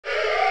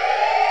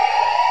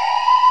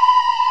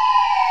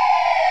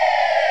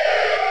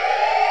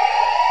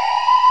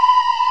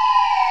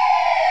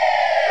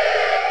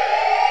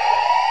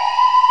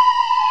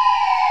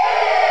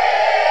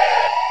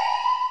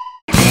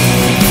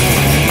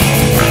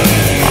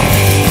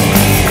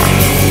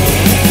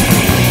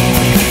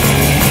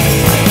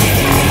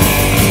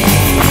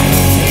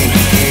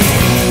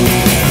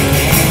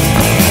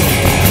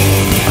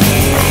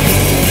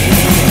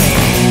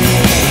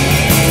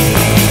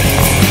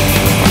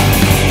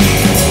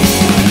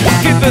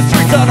the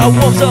streets on a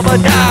warm summer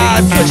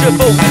night, searching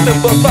for women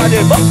but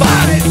finding my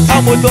bodies.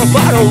 I'm with a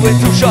bottle with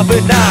two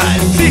sharpened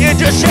knives, seeing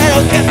just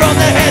shadows came from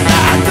the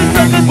headlights. The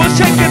surface was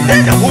shaking,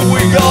 they know who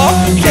we are.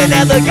 Can't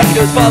have the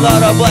gators fall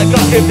out of black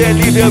art. If they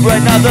leave here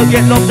right now, they'll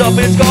get locked up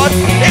and scarred.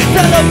 In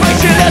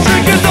celebration, let's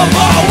drink in the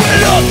bar. We're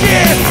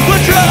looking for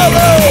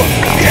trouble,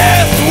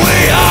 yes we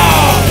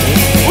are.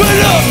 We're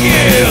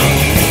looking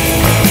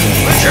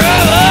for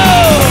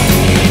trouble.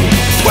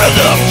 We're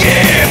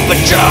looking for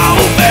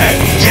trouble, man.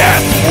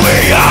 Yes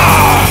we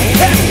are.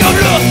 Let's go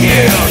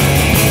looking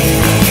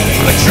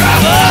for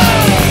trouble.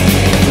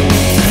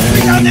 We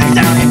know this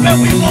down here, but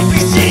we won't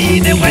be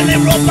seen. And when they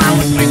roll by,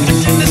 we'll swing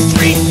this in the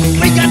street.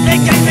 We got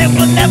that gang that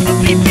will never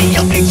be beat.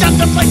 You'll be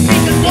chopped up like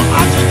beacons, we're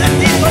onto the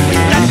deep. When we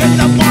step in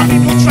the bar,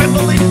 people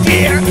tremble in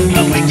fear.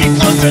 When we get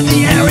closer, the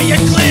area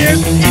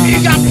clears. If you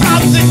got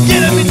problems, then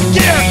get them in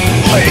gear,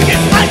 or you get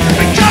sliced and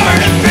be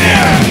covered in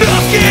beer.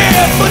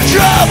 Looking for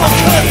trouble,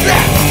 cause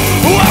that's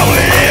what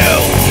we do.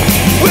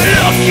 We're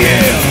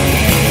looking